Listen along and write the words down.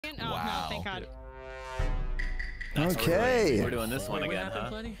second? Oh, no, thank God. Okay. We're doing this one again,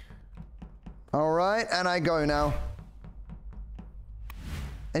 huh? All right, and I go now.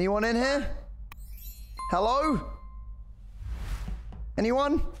 Anyone in here? Hello?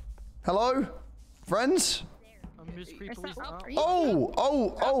 Anyone? Hello? Friends?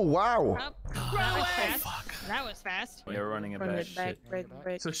 Oh, wow. That was fast. You're running it back. Shit.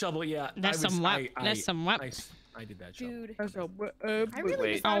 So Shubble, yeah. That's some whap. That's some whap. I did that, Dude. Shubble. I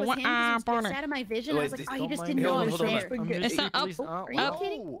really just thought it was him because he was just out of my vision. I was like, oh, you just didn't know I was there. It's not up. Are you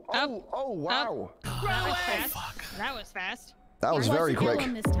kidding? Oh, wow. That was fast. That was fast. That was very quick.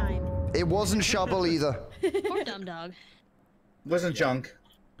 This time. It wasn't Shubble either. Poor Dumbdog. Wasn't Junk.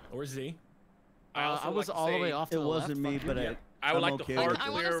 Or Z. I was all the way off to the left. It wasn't me, but I would like to hard I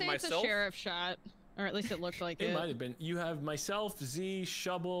want to clear say it's a myself. sheriff shot. Or at least it looked like it. It might have been. You have myself, Z,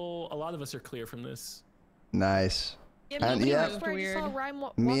 Shubble. A lot of us are clear from this. Nice. And yeah,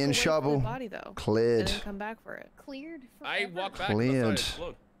 me and Shubble cleared. Come back for it. Cleared. I walked back. Cleared.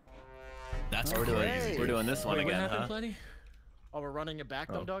 That's crazy. We're doing this one again, huh? Oh, we're running it back,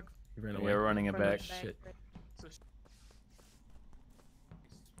 Dumbdog? Yeah, we're running it back. Shit.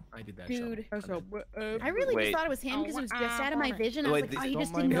 I did that. Dude. Shubble. I really just thought it was him because it was just out of my vision. I was like, oh, you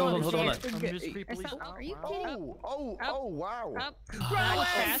just didn't know I was there. Are you kidding? Oh, wow. That was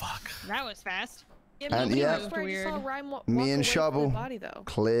fast. That was fast. And yeah, me and Shubble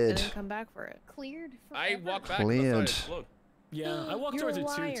cleared. Come back for it. Cleared. I walked back. Cleared. Yeah, I walked towards it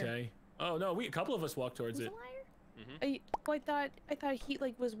too, Tay. Oh no, a couple of us walked towards it. I thought he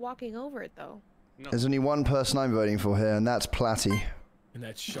was walking over it though. There's only one person I'm voting for here, and that's Platty. And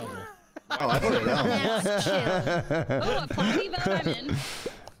that's Shubble. Oh, I voted down. Oh, a Platty vote I'm in.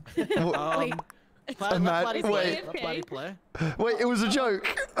 Wait, it was a joke.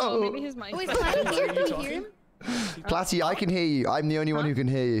 Oh, maybe his mic. Wait, is Platty here? Can we hear him? Platty, I can hear you. I'm the only one who can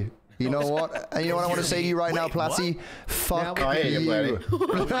hear you. You know what? And you know what I want to say to you right now, Platty? Fuck you. Platty.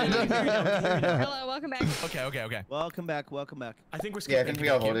 Hello, welcome back. Okay. Welcome back. I think we're I think we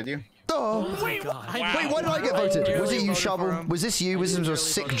all voted you. Oh, wait, why did I get voted? Was it you, Shubble? Was this you? Was this a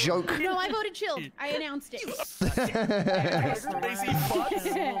sick joke? No, I voted Chilled. I announced it.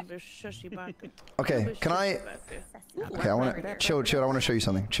 Okay, can I? Okay, I want to Chilled. I want to show you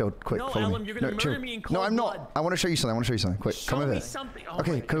something. Chilled, quick. No, follow Ellum, me. you're gonna murder me in cold No, I'm blood. not. I want to show you something. Quick, come over here.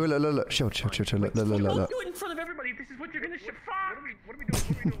 Okay, come over. Look. Chilled. Look. Don't do it in front of everybody. This is what you're gonna show. What are we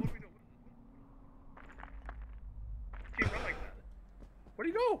doing? Can't run like that. Where'd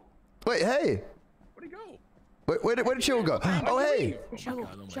he go? Wait, hey. Where'd he go? Where did Chill go? Oh, hey.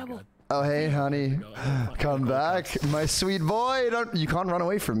 Shubble. Oh, hey, honey. Come back, my sweet boy. You can't run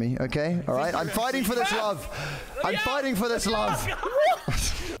away from me, okay? All right? I'm fighting for this love. I'm fighting for this love.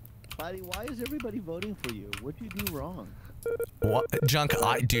 Buddy, why is everybody voting for you? What'd you do wrong? What? Junk,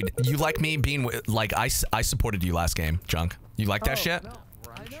 dude, you like me being, like, I supported you last game, Junk. You like that shit? No,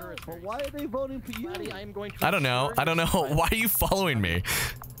 I'm sure it's but why are they voting for you? Buddy, I don't know. Why are you following me?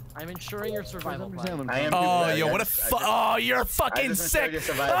 I'm ensuring your survival. Oh, yo, what a oh, you're fucking sick.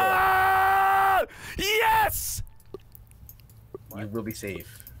 Ah! Yes! You will be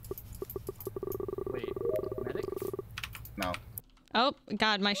safe. Wait, medic? No. Oh,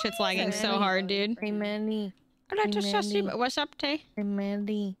 God, my shit's lagging so hard, dude. Hey, Mandy. What's up, Tay? Hey,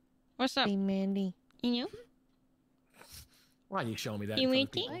 Mandy. What's up? Hey, Mandy. You? Why are you showing me that?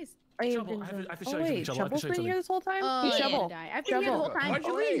 YOUTUBE? Shubble, I have to show you something. Shouble's been here this whole time? Oh, Shubble. I've been here the whole time. Why'd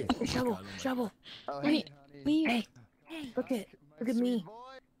you leave? Shubble. Oh, Hey, Look at me.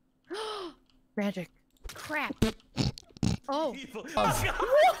 Magic. Crap. Oh.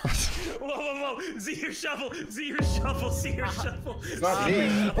 Whoa. Z your Shubble. It's not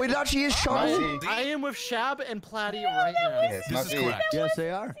me. Wait, it actually is Shubble? I am with Shab and Platty right now. Yeah, this is correct. Yes,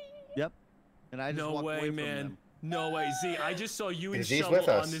 they are. Yep. And I just No way, man. No way, Z. I just saw you and Z's Shubble with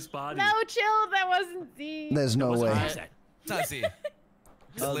us. on this body. No, Chill. That wasn't Z. There's no way. It's not Z.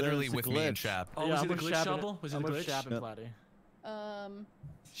 It's literally with me and Shab. Oh, was it a glitch, Shubble? Was it a glitch? Shab and Platty.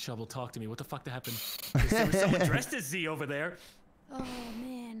 Shubble, talk to me. What the fuck happened? There was someone dressed as Z over there. Oh,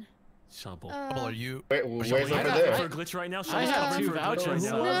 man. Shubble. Are you? Wait, where's over I there? for a glitch right now. I Shobble's have covering two for a glitch right vouchers.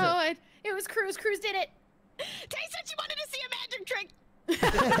 now. No, it was Cruz. Cruz did it. Tay said she wanted to see a magic trick.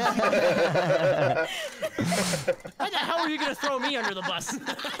 Why the hell are you gonna throw me under the bus?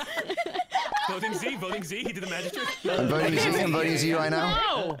 Voting Z. He did the magic trick. I'm voting Z right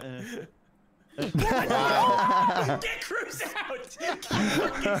now. No! Get Cruz out!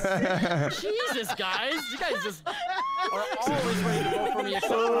 Jesus, guys! You guys just are always ready to vote for me.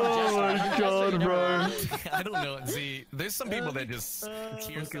 Oh my god, bro. I don't know, Z. There's some people that just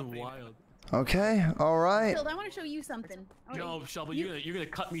Fucking wild. Okay, all right. Chilled, I want to show you something. No, Shubble, you're gonna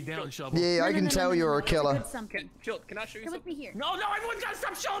cut me down, Shubble. Yeah, I can tell you're a killer. Chilled, can I show you Come something? with me here. No, everyone's gotta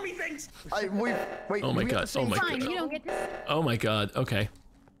stop showing me things! Wait, Oh my god, oh my Fine, god. you don't get to. Oh my god, okay.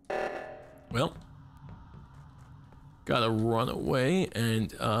 Well. Gotta run away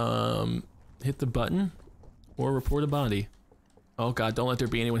and, hit the button. Or report a body. Oh god, don't let there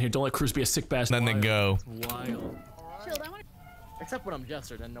be anyone here. Don't let Cruz be a sick bastard. Then they go. Wild. Chilled, I want to. Except when I'm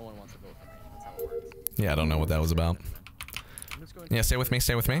Jester, then no one wants to vote for me. That's how it works. Yeah, I don't know what that was about. Yeah, stay with me,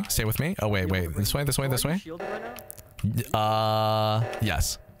 stay with me, stay with me. Oh wait, this way, this way, this way. Shielded right now?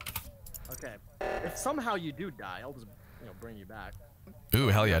 Yes. Okay. If somehow you do die, I'll just, bring you back. Ooh,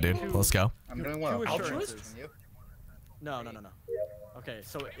 hell yeah, dude. Let's go. I'm doing well. Two assurances. No. Okay,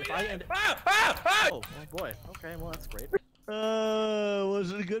 so if I end. Oh boy. Okay, well that's great.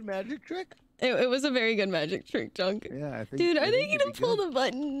 Was it a good magic trick? It was a very good magic trick, Junk. Yeah, I think. Dude, are they gonna pull the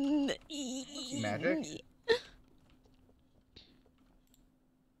button? Magic?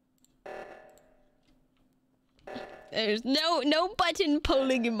 There's no button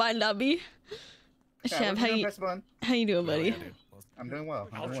pulling in my lobby. Shab, how you doing, buddy? I'm doing well.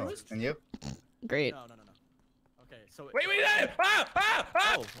 And you? Great. No. Okay, so. Wait!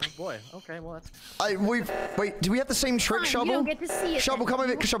 Oh boy. Okay, well that's. Wait. Do we have the same trick, Fine, Shubble? you don't get to see it. Shubble, come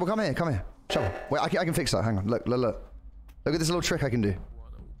over. Shubble, come here. Shubble. Wait, I can fix that. Hang on. Look. Look at this little trick I can do.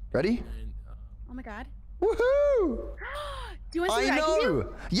 Ready? Oh my god. Woohoo! Do you want to see what I can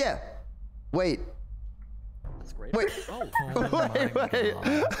do? Yeah. Wait. That's great. Wait. Oh. Wait.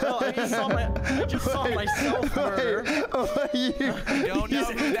 No, I just saw myself murder. I don't know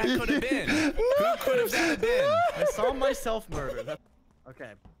who that could have been. Who could have that been? I saw myself murder.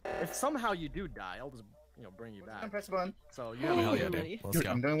 Okay. If somehow you do die, I'll just, bring you back. Press a button. So you have Hell yeah, dude. Let's go.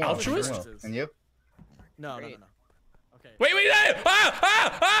 I'm doing well. Altruist? And you? No. Okay. Wait!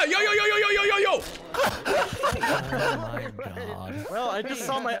 Yo! Oh my god. Well, I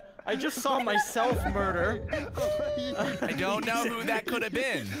just saw myself murder. I don't know who that could have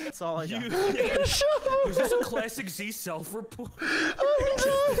been. That's all I got. Is this a classic Z self-report?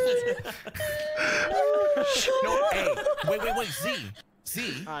 No, hey, wait,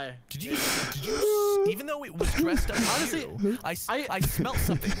 Z. Hi. Did you, even though it was dressed up as you, I smelled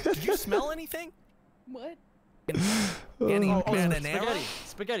something. Did you smell anything? What? Any marinara?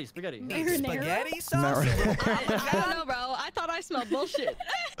 Spaghetti. Spaghetti sauce? I don't know, bro. I thought I smelled bullshit.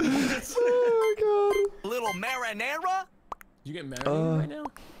 Oh my god. Little marinara? You get married right now?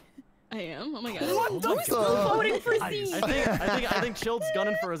 I am. Oh my god. What the Still voting for Z. I think Chilled's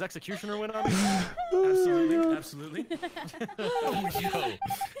gunning for his executioner win on me. Absolutely. Oh, yo.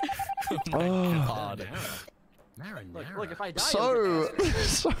 Oh my god. Look, if I die, So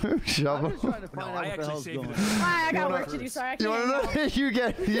Shubble. Trying to find out I what the hell's actually going saved on. I got work to do. Sorry, I You can't. wanna know? You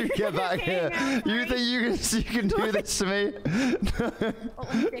get back here. You think you can do this to me?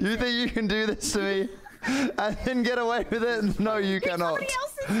 You think you can do this to me? And then get away with it? No, you cannot.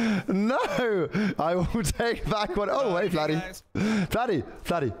 No, I will take back what. Oh, wait, Flatty. Flatty.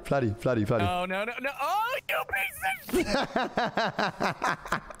 No. Oh, you piece of shit!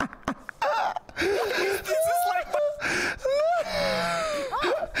 This is like.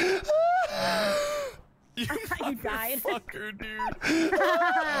 You died. Fucker, dude.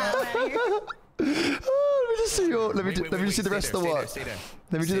 Oh, let me just see your. Let me just see the rest of the work. Stay there.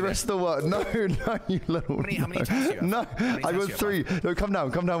 Let me do the rest of the work. No, you little. How many times do you have? No, I got 3. No, come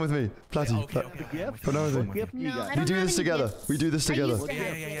down with me, Platty. Okay. Come down with me. What gift do you got? We do this together. We do this together.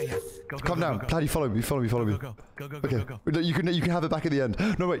 Yeah. Come down, Platty. Follow me. Go. Okay. You can have it back at the end.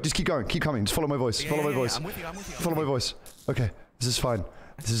 No, wait. Just keep going. Keep coming. Just follow my voice. Follow my voice. I'm with you. Follow my voice. Okay. This is fine.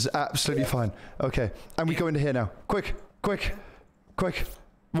 This is absolutely fine. Okay. And we go into here now. Quick.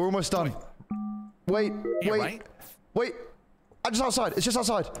 We're almost done. Wait. I'm just outside. It's just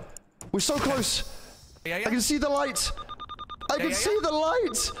outside. We're so close. Yeah. I can see the light. I can see the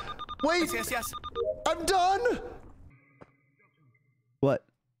light. Wait. Yes. I'm done. What?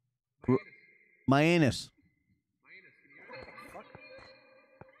 My anus.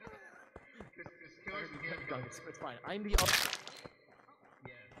 It's fine. I'm the.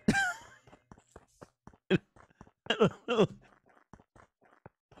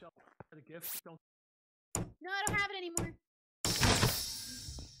 No, I don't have it anymore.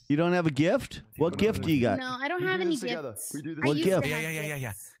 You don't have a gift? What gift do you got? No, I don't have any gifts. We do this. What gift?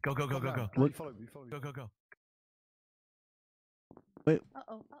 Yeah. Go. What? Follow me. Go. Wait.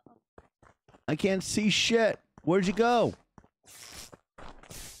 Uh-oh. I can't see shit. Where'd you go?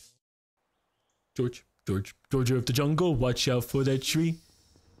 Georgia of the jungle, watch out for that tree.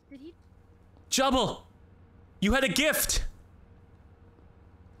 Did he? Shubble! You had a gift!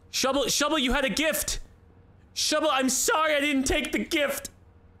 Shubble, you had a gift. Shubble, I'm sorry I didn't take the gift.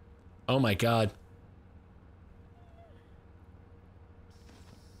 Oh my god.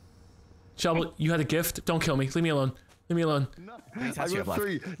 Shubble, you had a gift. Don't kill me. Leave me alone. Leave me alone. No, I got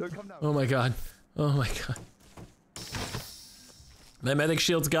 3. Don't come down. Oh my god. Oh my god. My medic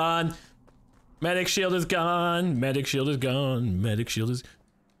shield's gone. Medic shield is gone. Medic shield is gone. Medic shield is...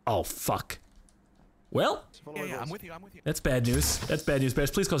 Oh, fuck. Well... Yeah, I'm with you, I'm with you. That's bad news. That's bad news, Bears.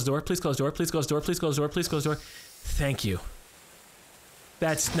 Please close the door. Please close the door. Please close the door. Please close the door. Please close the door. Thank you.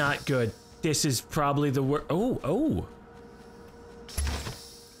 That's not good. This is probably the worst... Oh, oh.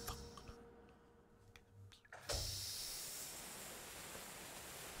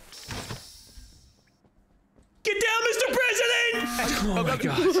 Get down, Mr. President! Oh my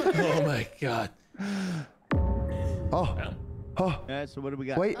god. Oh my god. Oh. Oh. Yeah, so what do we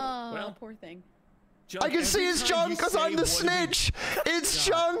got? Wait. Oh, Well. poor thing. I can see it's Junk because I'm the snitch. It's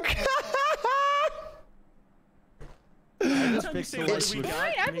Junk. I just fixed the lights with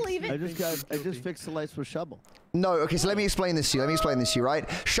Alright, I believe it. I just fixed the lights with Shubble. No, okay, so let me explain this to you. Right?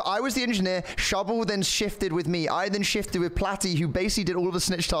 I was the engineer. Shubble then shifted with me. I then shifted with Platty, who basically did all of the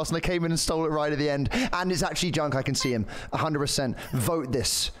snitch tasks, and I came in and stole it right at the end. And it's actually Junk. I can see him. 100%. Vote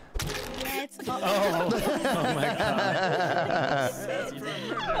this. Oh my god.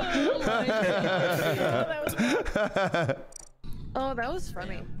 Oh, that was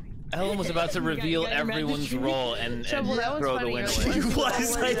funny. Ellen was about to reveal everyone's role and Shubble, that was throw the funny. win He away.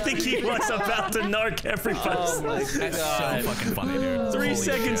 was. I think he was about to narc everybody. Oh my god. So fucking funny, dude. 3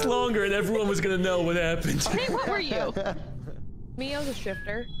 seconds longer and everyone was gonna know what happened. Hey, what were you? Me, I was a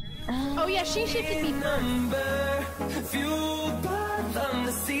shifter. Oh yeah, she shifted me first. Fueled by them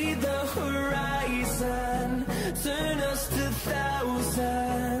to see the horizon, turn us to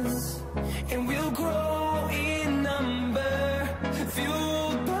thousands, and we'll grow.